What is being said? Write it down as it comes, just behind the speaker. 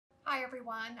Hi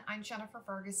everyone, I'm Jennifer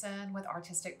Ferguson with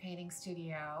Artistic Painting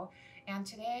Studio, and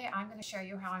today I'm going to show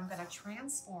you how I'm going to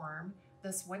transform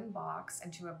this wooden box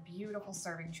into a beautiful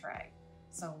serving tray.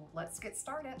 So let's get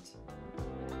started.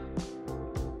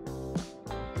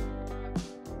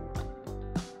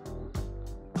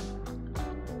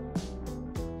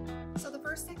 So the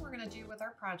first thing we're going to do with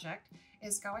our project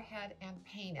is go ahead and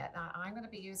paint it. Now, I'm going to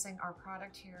be using our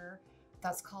product here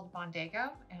that's called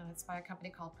Bondego, and it's by a company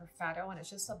called Perfetto, and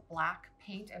it's just a black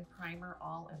paint and primer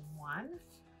all in one.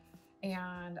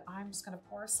 And I'm just going to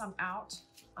pour some out.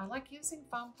 I like using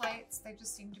foam plates. They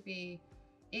just seem to be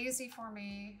easy for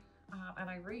me, and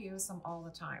I reuse them all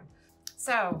the time.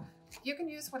 So you can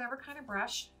use whatever kind of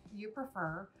brush you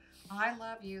prefer. I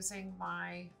love using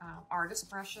my artist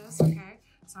brushes, okay?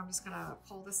 So I'm just gonna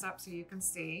pull this up so you can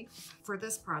see. For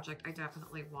this project, I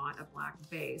definitely want a black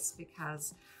base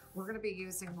because we're gonna be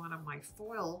using one of my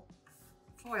foils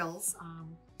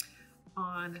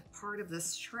on part of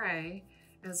this tray,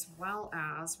 as well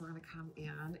as we're gonna come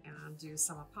in and do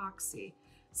some epoxy.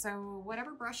 So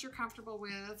whatever brush you're comfortable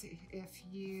with, if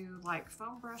you like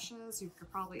foam brushes, you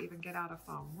could probably even get out a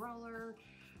foam roller.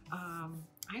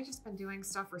 I've just been doing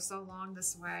stuff for so long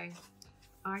this way.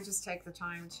 I just take the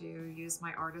time to use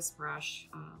my artist brush.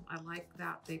 I like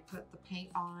that they put the paint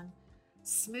on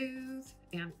smooth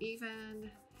and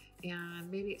even, and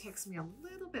maybe it takes me a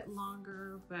little bit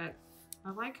longer, but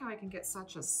I like how I can get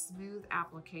such a smooth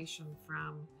application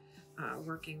from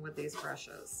working with these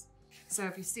brushes. So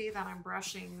if you see that I'm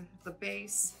brushing the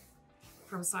base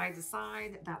from side to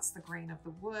side, that's the grain of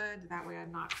the wood. That way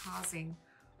I'm not causing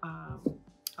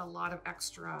a lot of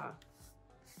extra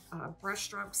brush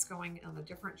strokes going in a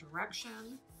different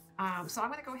direction. So I'm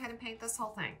going to go ahead and paint this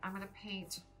whole thing. I'm going to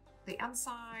paint the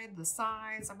inside, the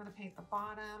sides, I'm going to paint the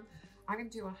bottom. I'm going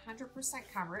to do 100%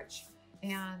 coverage,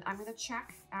 and I'm going to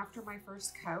check after my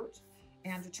first coat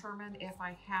and determine if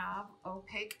I have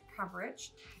opaque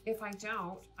coverage. If I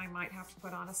don't, I might have to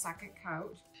put on a second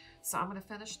coat. So I'm going to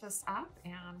finish this up,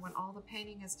 and when all the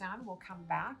painting is done, we'll come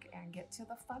back and get to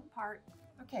the fun part.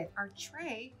 Okay, our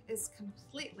tray is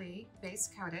completely base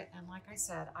coated, and like I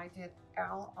said, I did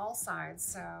all sides,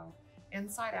 so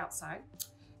inside, outside.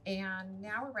 And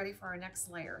now we're ready for our next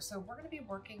layer. So we're going to be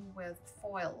working with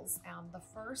foils, and the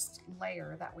first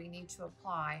layer that we need to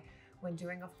apply when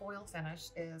doing a foil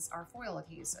finish is our foil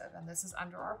adhesive, and this is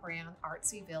under our brand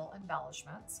Artsyville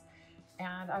Embellishments.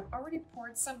 And I've already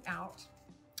poured some out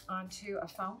onto a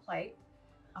foam plate.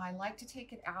 I like to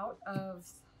take it out of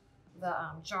the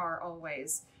jar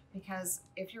always, because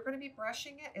if you're going to be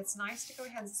brushing it, it's nice to go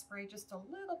ahead and spray just a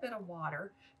little bit of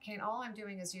water. Okay, and all I'm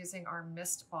doing is using our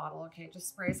mist bottle. Okay, it just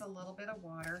sprays a little bit of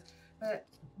water, but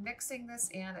mixing this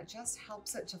in, it just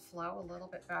helps it to flow a little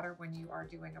bit better when you are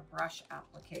doing a brush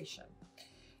application.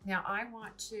 Now I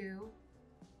want to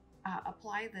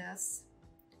apply this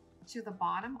to the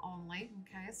bottom only.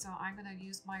 Okay, so I'm going to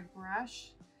use my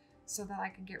brush so that I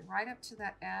can get right up to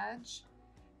that edge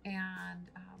and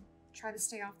try to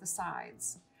stay off the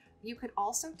sides. You could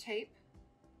also tape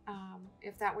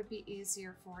if that would be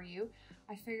easier for you.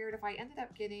 I figured if I ended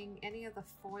up getting any of the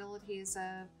foil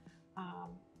adhesive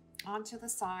onto the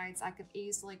sides, I could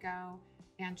easily go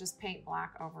and just paint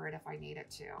black over it if I needed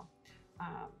to.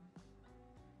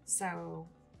 So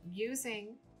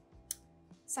using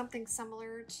something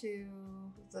similar to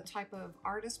the type of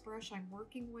artist brush I'm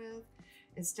working with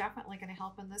is definitely going to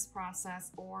help in this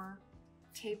process, or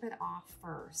tape it off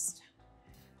first.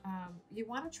 You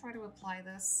want to try to apply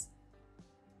this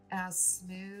as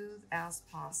smooth as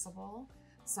possible.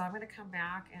 So I'm going to come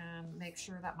back and make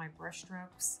sure that my brush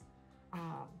strokes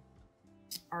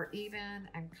are even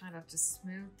and kind of just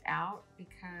smoothed out,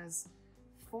 because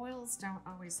foils don't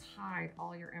always hide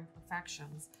all your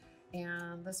imperfections,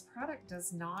 and this product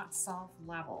does not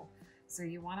self-level. So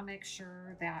you want to make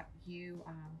sure that you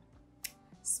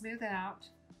smooth it out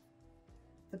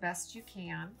the best you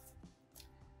can.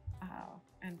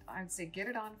 And I'd say get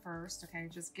it on first, okay?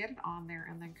 Just get it on there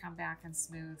and then come back and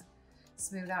smooth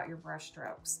out your brush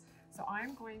strokes. So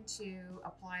I'm going to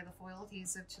apply the foil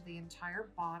adhesive to the entire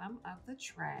bottom of the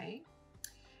tray.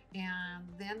 And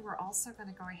then we're also going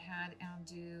to go ahead and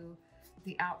do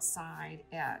the outside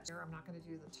edge. I'm not going to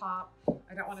do the top.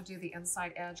 I don't want to do the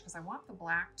inside edge because I want the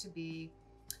black to be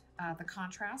the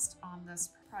contrast on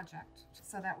this project,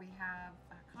 so that we have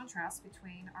a contrast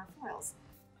between our foils.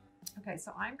 Okay,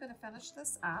 so I'm going to finish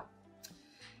this up,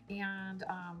 and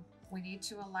we need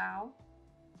to allow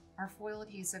our foil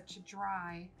adhesive to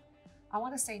dry. I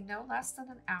want to say no less than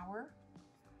an hour.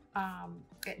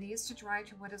 It needs to dry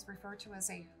to what is referred to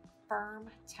as a firm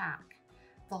tack.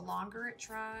 The longer it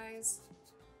dries,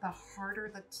 the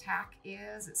harder the tack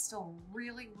is. It's still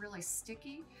really, really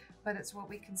sticky, but it's what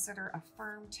we consider a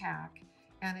firm tack.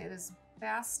 And it is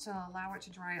best to allow it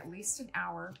to dry at least an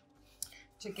hour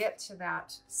to get to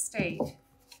that state,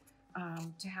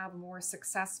 to have a more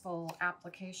successful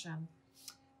application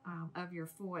of your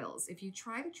foils. If you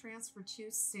try to transfer too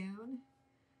soon,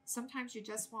 sometimes you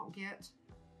just won't get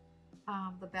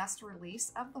the best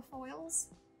release of the foils.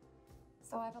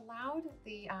 So I've allowed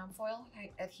the foil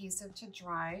adhesive to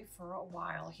dry for a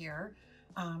while here,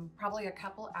 probably a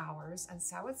couple hours, and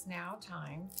so it's now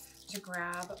time to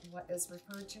grab what is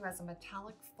referred to as a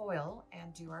metallic foil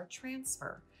and do our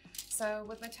transfer. So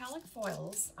with metallic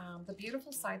foils, the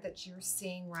beautiful side that you're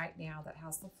seeing right now that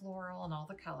has the floral and all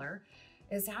the color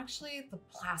is actually the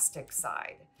plastic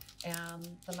side, and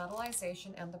the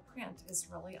metallization and the print is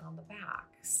really on the back.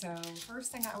 So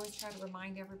first thing I always try to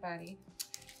remind everybody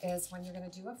is when you're going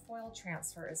to do a foil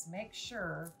transfer is make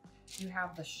sure you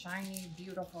have the shiny,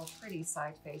 beautiful, pretty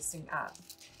side facing up.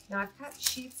 Now I've cut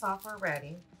sheets off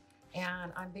already,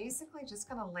 and I'm basically just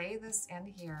going to lay this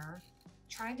in here,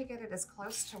 trying to get it as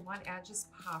close to one edge as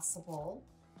possible.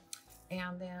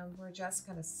 And then we're just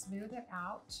going to smooth it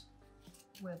out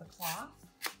with a cloth.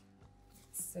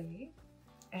 Let's see.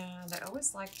 And I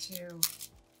always like to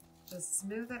just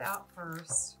smooth it out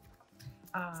first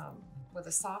with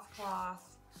a soft cloth.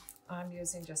 I'm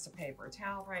using just a paper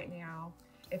towel right now.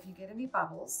 If you get any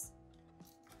bubbles,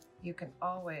 you can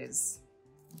always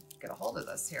get a hold of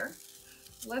this here.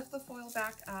 Lift the foil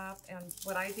back up, and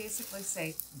what I basically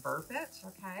say, burp it,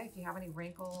 okay? If you have any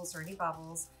wrinkles or any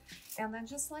bubbles, and then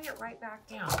just lay it right back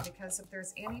down, because if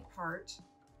there's any part,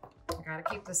 I gotta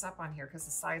keep this up on here because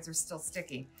the sides are still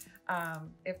sticky.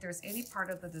 If there's any part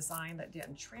of the design that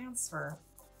didn't transfer,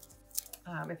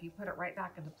 if you put it right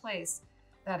back into place,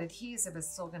 that adhesive is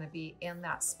still going to be in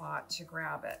that spot to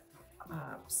grab it.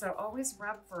 So always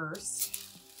rub first.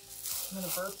 I'm going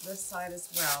to burp this side as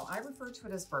well. I refer to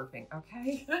it as burping,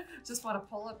 okay? Just want to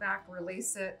pull it back,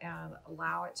 release it, and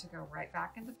allow it to go right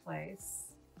back into place.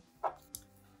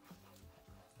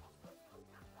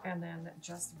 And then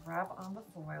just rub on the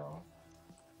foil.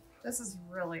 This is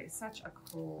really such a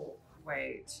cool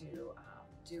way to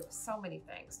do so many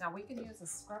things. Now we can use a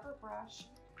scrubber brush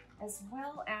as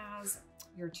well as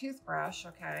your toothbrush,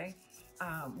 okay?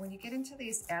 When you get into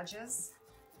these edges,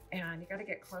 and you got to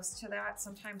get close to that,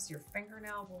 sometimes your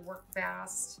fingernail will work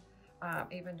best,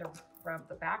 even to rub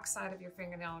the back side of your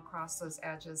fingernail across those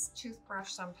edges.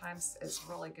 Toothbrush sometimes is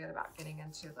really good about getting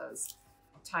into those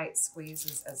tight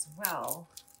squeezes as well.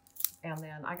 And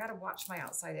then I got to watch my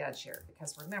outside edge here,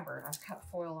 because remember, I've cut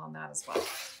foil on that as well.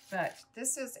 But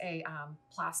this is a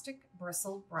plastic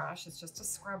bristle brush. It's just a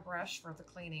scrub brush for the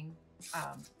cleaning,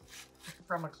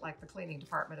 from like the cleaning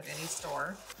department of any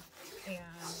store. And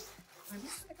I'm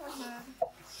just going to go ahead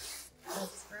and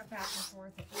scrub back and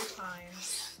forth a few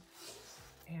times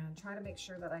and try to make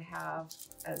sure that I have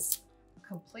as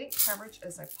complete coverage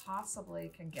as I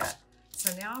possibly can get.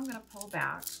 So now I'm going to pull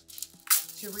back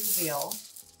to reveal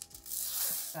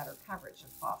better coverage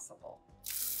if possible.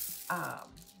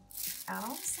 And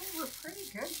also we're pretty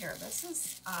good here. This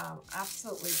is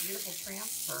absolutely beautiful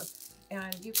transfer.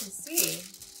 And you can see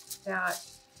that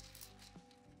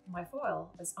my foil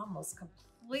is almost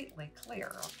completely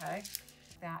clear, okay?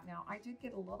 That now I did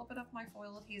get a little bit of my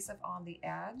foil adhesive on the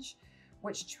edge,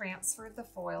 which transferred the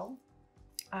foil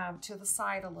to the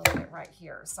side a little bit right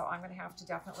here. So I'm gonna have to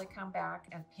definitely come back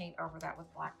and paint over that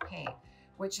with black paint,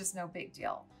 which is no big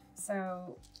deal.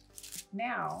 So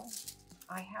now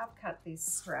I have cut these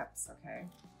strips, okay,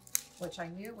 which I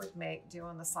knew would make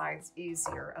doing the sides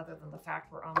easier, other than the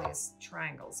fact we're on these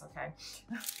triangles, okay?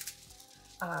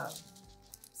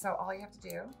 So all you have to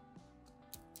do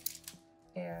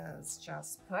is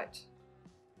just put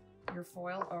your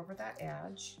foil over that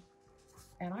edge.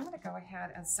 And I'm going to go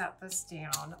ahead and set this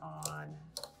down on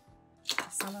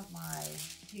some of my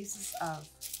pieces of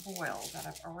foil that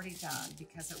I've already done,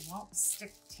 because it won't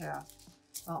stick to,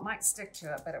 well, it might stick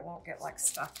to it, but it won't get like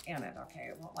stuck in it, okay?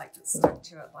 It won't like get stuck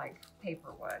to it like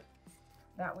paper would.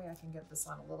 That way I can get this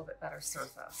on a little bit better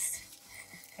surface.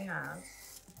 And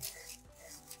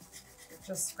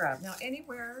just scrub. Now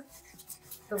anywhere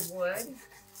the wood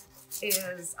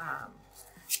is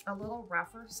a little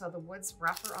rougher, so the wood's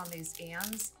rougher on these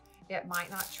ends, it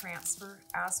might not transfer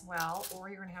as well, or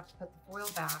you're gonna have to put the foil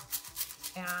back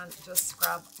and just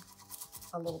scrub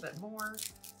a little bit more,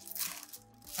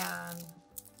 and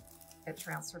it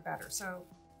transferred better. So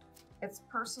it's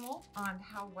personal on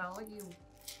how well you,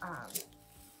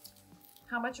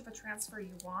 how much of a transfer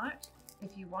you want.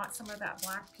 If you want some of that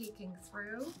black peeking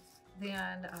through,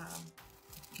 then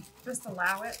just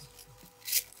allow it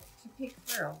to peek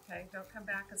through, okay? Don't come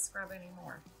back and scrub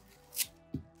anymore.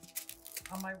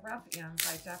 On my rough ends,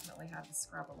 I definitely had to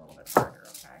scrub a little bit harder,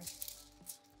 okay?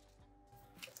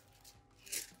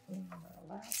 And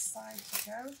the last side to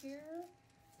go here.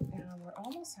 And we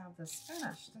almost have this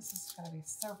finished. This is going to be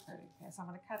so pretty. Okay, so I'm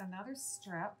going to cut another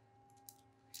strip.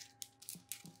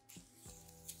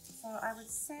 So I would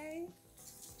say,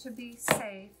 to be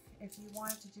safe, if you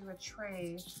wanted to do a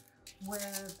tray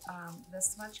with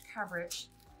this much coverage,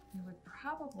 you would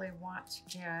probably want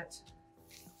to get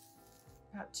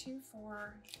about 2,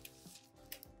 4,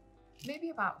 maybe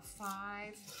about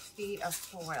 5 feet of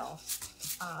foil.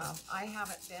 I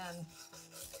haven't been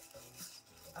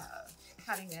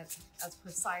cutting it as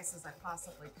precise as I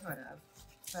possibly could have,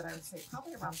 but I would say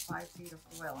probably around 5 feet of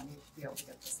foil and you should be able to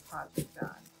get this project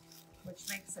done, which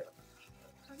makes it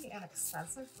pretty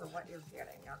inexpensive for what you're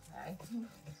getting, okay?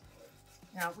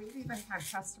 Now, we've even had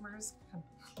customers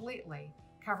completely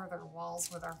cover their walls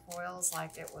with our foils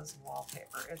like it was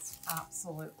wallpaper. It's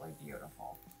absolutely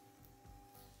beautiful.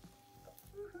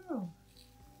 Woohoo!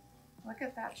 Look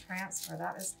at that transfer.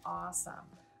 That is awesome.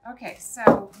 Okay,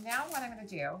 so now what I'm going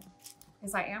to do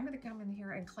is I am going to come in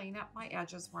here and clean up my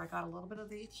edges where I got a little bit of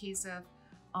the adhesive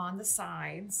on the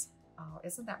sides. Oh,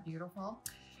 isn't that beautiful?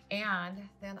 And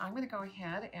then I'm going to go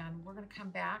ahead and we're going to come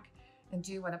back and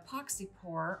do an epoxy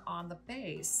pour on the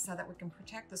base so that we can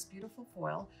protect this beautiful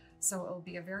foil so it will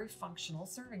be a very functional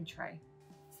serving tray.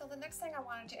 So the next thing I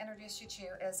wanted to introduce you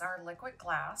to is our liquid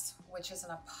glass, which is an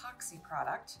epoxy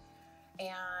product.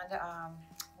 And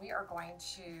we are going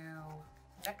to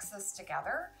mix this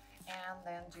together and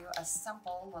then do a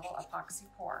simple little epoxy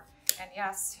pour. And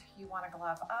yes, you want to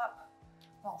glove up.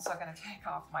 I'm also going to take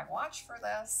off my watch for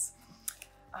this.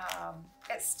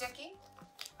 It's sticky.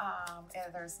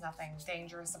 There's nothing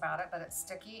dangerous about it, but it's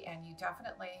sticky and you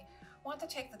definitely want to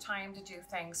take the time to do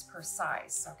things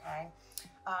precise, okay?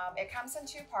 It comes in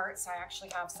 2 parts. I actually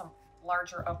have some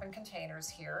larger open containers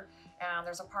here, and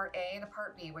there's a part A and a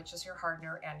part B, which is your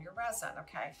hardener and your resin,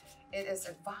 okay? It is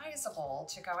advisable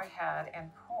to go ahead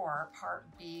and pour part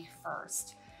B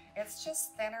first. It's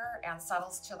just thinner and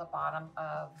settles to the bottom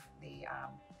of the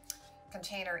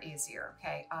container easier,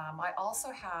 okay? I also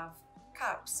have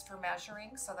cups for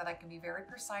measuring so that I can be very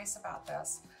precise about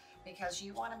this, because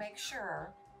you want to make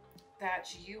sure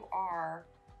that you are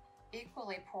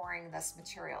equally pouring this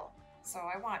material. So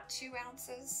I want 2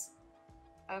 ounces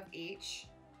of each,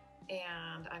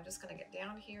 and I'm just going to get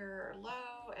down here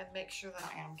low and make sure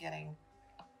that I am getting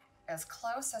as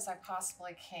close as I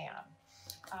possibly can.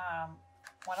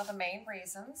 One of the main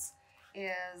reasons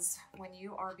is when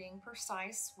you are being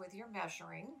precise with your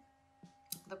measuring,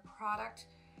 the product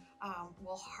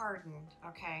will harden,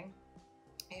 okay?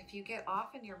 If you get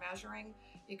off in your measuring,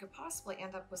 you could possibly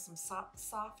end up with some soft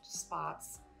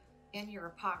spots in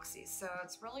your epoxy. So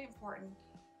it's really important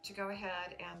to go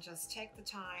ahead and just take the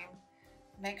time,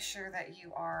 make sure that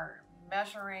you are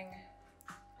measuring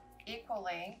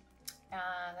equally,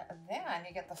 and then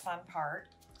you get the fun part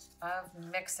of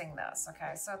mixing this,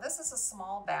 okay? So this is a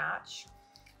small batch,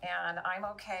 and I'm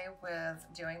okay with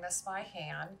doing this by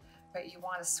hand, but you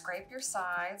want to scrape your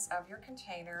sides of your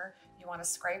container, you want to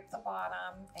scrape the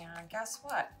bottom, and guess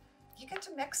what? You get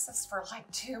to mix this for like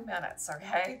 2 minutes,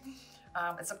 okay?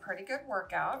 It's a pretty good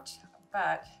workout,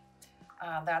 but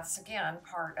that's again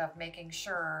part of making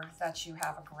sure that you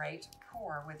have a great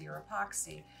pour with your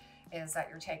epoxy, is that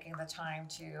you're taking the time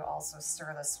to also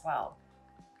stir this well.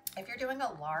 If you're doing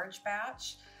a large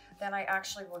batch, then I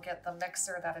actually will get the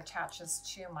mixer that attaches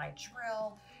to my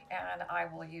drill, and I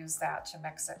will use that to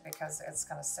mix it because it's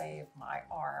going to save my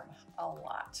arm a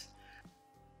lot.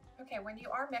 Okay, when you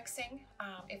are mixing,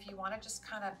 if you want to just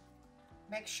kind of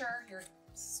make sure you're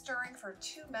stirring for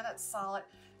 2 minutes solid,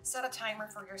 set a timer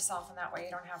for yourself, and that way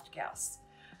you don't have to guess.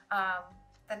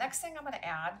 The next thing I'm going to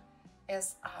add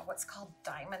is what's called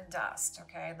diamond dust,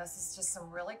 okay? This is just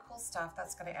some really cool stuff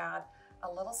that's going to add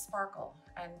a little sparkle,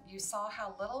 and you saw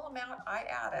how little amount I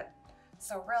added,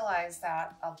 so realize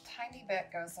that a tiny bit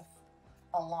goes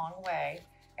a long way,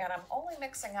 and I'm only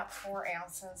mixing up 4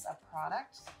 ounces of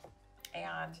product,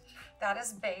 and that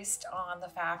is based on the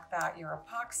fact that your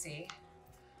epoxy,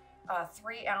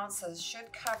 3 ounces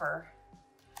should cover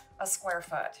a square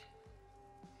foot,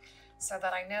 so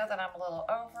that I know that I'm a little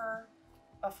over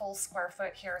a full square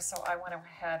foot here, so I went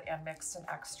ahead and mixed an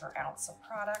extra ounce of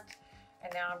product.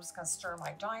 And now I'm just going to stir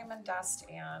my diamond dust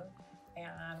in,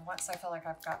 and once I feel like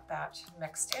I've got that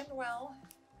mixed in well,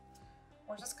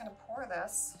 we're just going to pour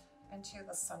this into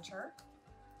the center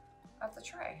of the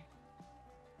tray.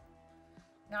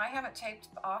 Now I haven't taped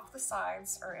off the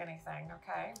sides or anything,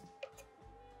 okay?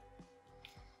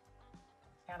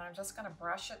 and I'm just going to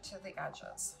brush it to the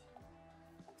edges.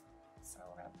 So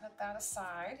we're going to put that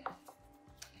aside,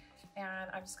 and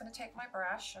I'm just going to take my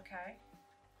brush, okay,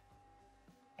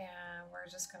 and we're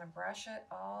just going to brush it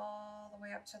all the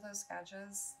way up to those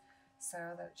edges so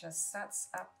that it just sets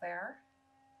up there.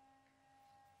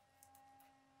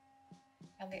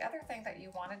 And the other thing that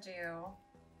you want to do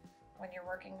when you're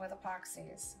working with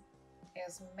epoxies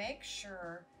is make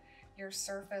sure your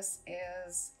surface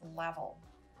is level.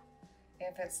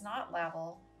 If it's not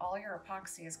level, all your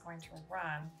epoxy is going to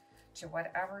run to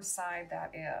whatever side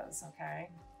that is, okay?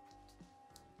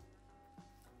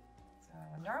 So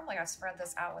normally I spread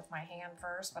this out with my hand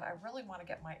first, but I really want to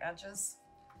get my edges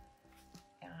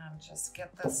and just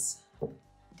get this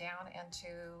down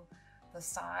into the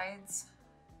sides.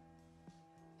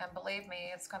 And believe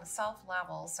me, it's going to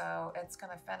self-level, so it's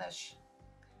going to finish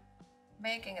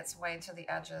making its way to the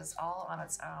edges all on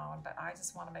its own, but I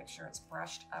just want to make sure it's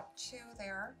brushed up to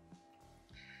there.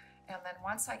 And then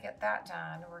once I get that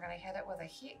done, we're going to hit it with a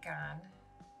heat gun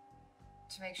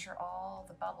to make sure all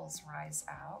the bubbles rise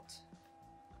out.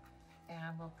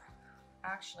 And we'll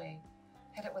actually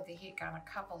hit it with the heat gun a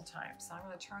couple times. So I'm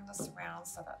going to turn this around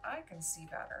so that I can see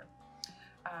better.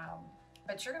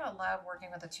 But you're going to love working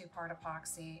with a two-part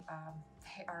epoxy.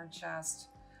 They are just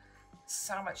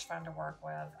so much fun to work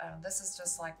with. This is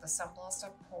just like the simplest of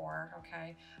pour,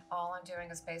 okay? All I'm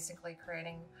doing is basically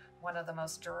creating one of the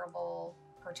most durable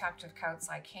protective coats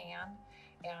I can.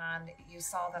 And you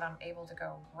saw that I'm able to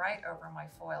go right over my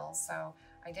foil, so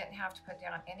I didn't have to put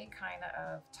down any kind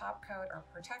of top coat or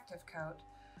protective coat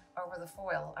over the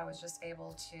foil. I was just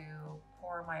able to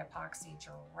pour my epoxy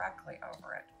directly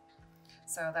over it.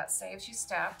 So that saves you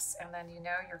steps, and then you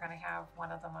know you're going to have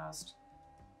one of the most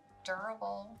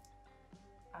durable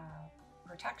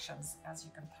protections as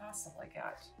you can possibly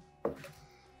get.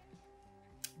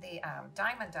 The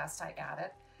diamond dust I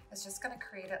added is just going to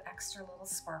create an extra little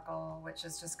sparkle, which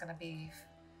is just going to be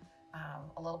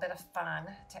a little bit of fun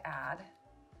to add.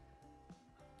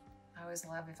 I always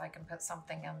love if I can put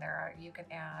something in there. You can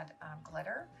add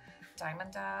glitter,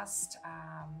 diamond dust,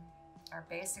 are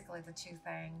basically the two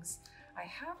things. I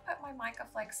have put my mica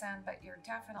flakes in, but you're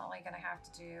definitely going to have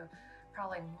to do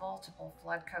probably multiple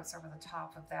flood coats over the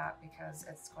top of that because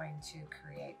it's going to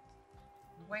create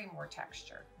way more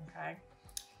texture, okay?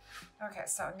 Okay,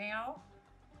 so now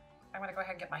I'm going to go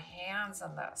ahead and get my hands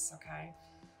in this, okay?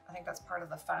 I think that's part of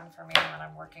the fun for me when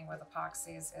I'm working with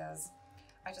epoxies is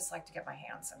I just like to get my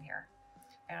hands in here.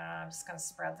 And I'm just going to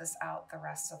spread this out the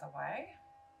rest of the way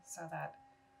so that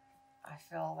I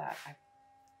feel that I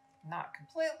not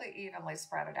completely evenly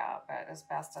spread it out, but as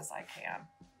best as I can.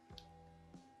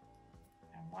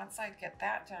 And once I get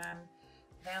that done,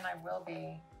 then I will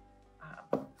be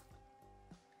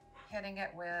hitting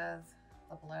it with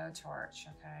the blowtorch,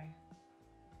 okay?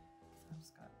 So I'm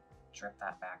just going to drip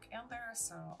that back in there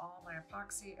so all my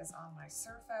epoxy is on my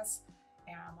surface.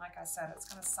 And like I said, it's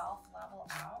going to self-level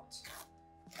out.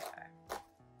 Okay.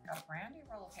 Got a brand new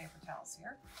roll of paper towels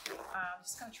here. I'm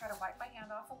just going to try to wipe my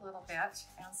hand off a little bit,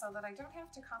 and so that I don't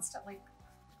have to constantly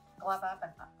glove up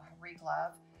and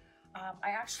re-glove. I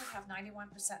actually have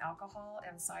 91% alcohol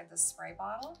inside this spray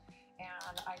bottle,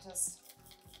 and I just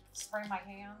spray my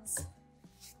hands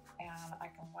and I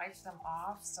can wipe them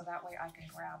off so that way I can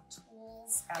grab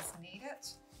tools as needed.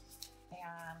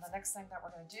 And the next thing that we're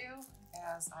going to do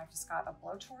is I've just got a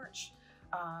blowtorch.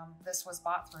 This was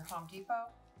bought through Home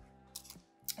Depot.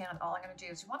 And all I'm going to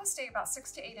do is you want to stay about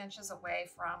 6 to 8 inches away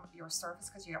from your surface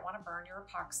because you don't want to burn your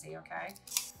epoxy, okay?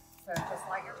 So just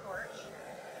light your torch.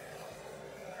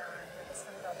 And we're just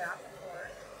going to go back and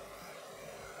forth.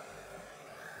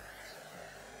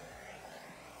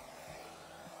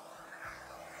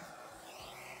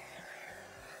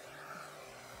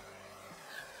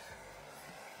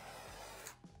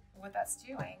 What that's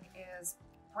doing is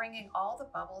bringing all the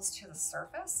bubbles to the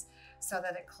surface so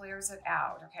that it clears it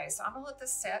out. Okay, so I'm gonna let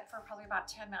this sit for probably about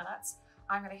 10 minutes.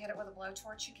 I'm gonna hit it with a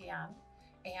blowtorch again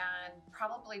and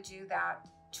probably do that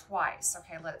twice.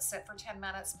 Okay, let it sit for 10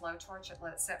 minutes, blowtorch it,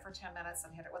 let it sit for 10 minutes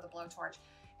and hit it with a blowtorch,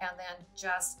 and then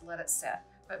just let it sit.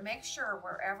 But make sure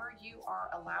wherever you are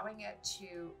allowing it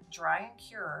to dry and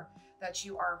cure that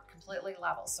you are completely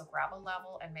level. So grab a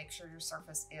level and make sure your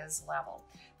surface is level.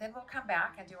 Then we'll come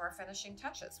back and do our finishing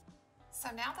touches. So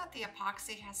now that the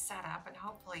epoxy has set up, and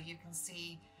hopefully you can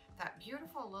see that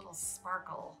beautiful little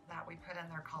sparkle that we put in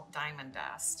there called diamond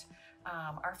dust.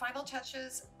 Our final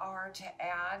touches are to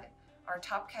add our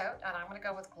top coat, and I'm going to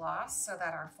go with gloss so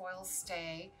that our foils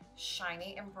stay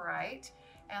shiny and bright.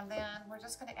 And then we're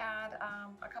just going to add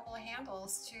a couple of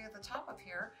handles to the top of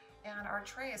here, and our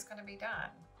tray is going to be done.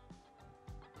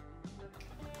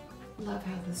 Love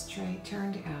how this tray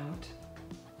turned out.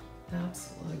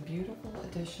 Absolutely beautiful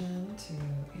addition to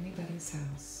anybody's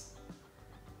house.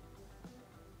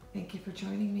 Thank you for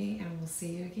joining me, and we'll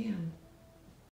see you again.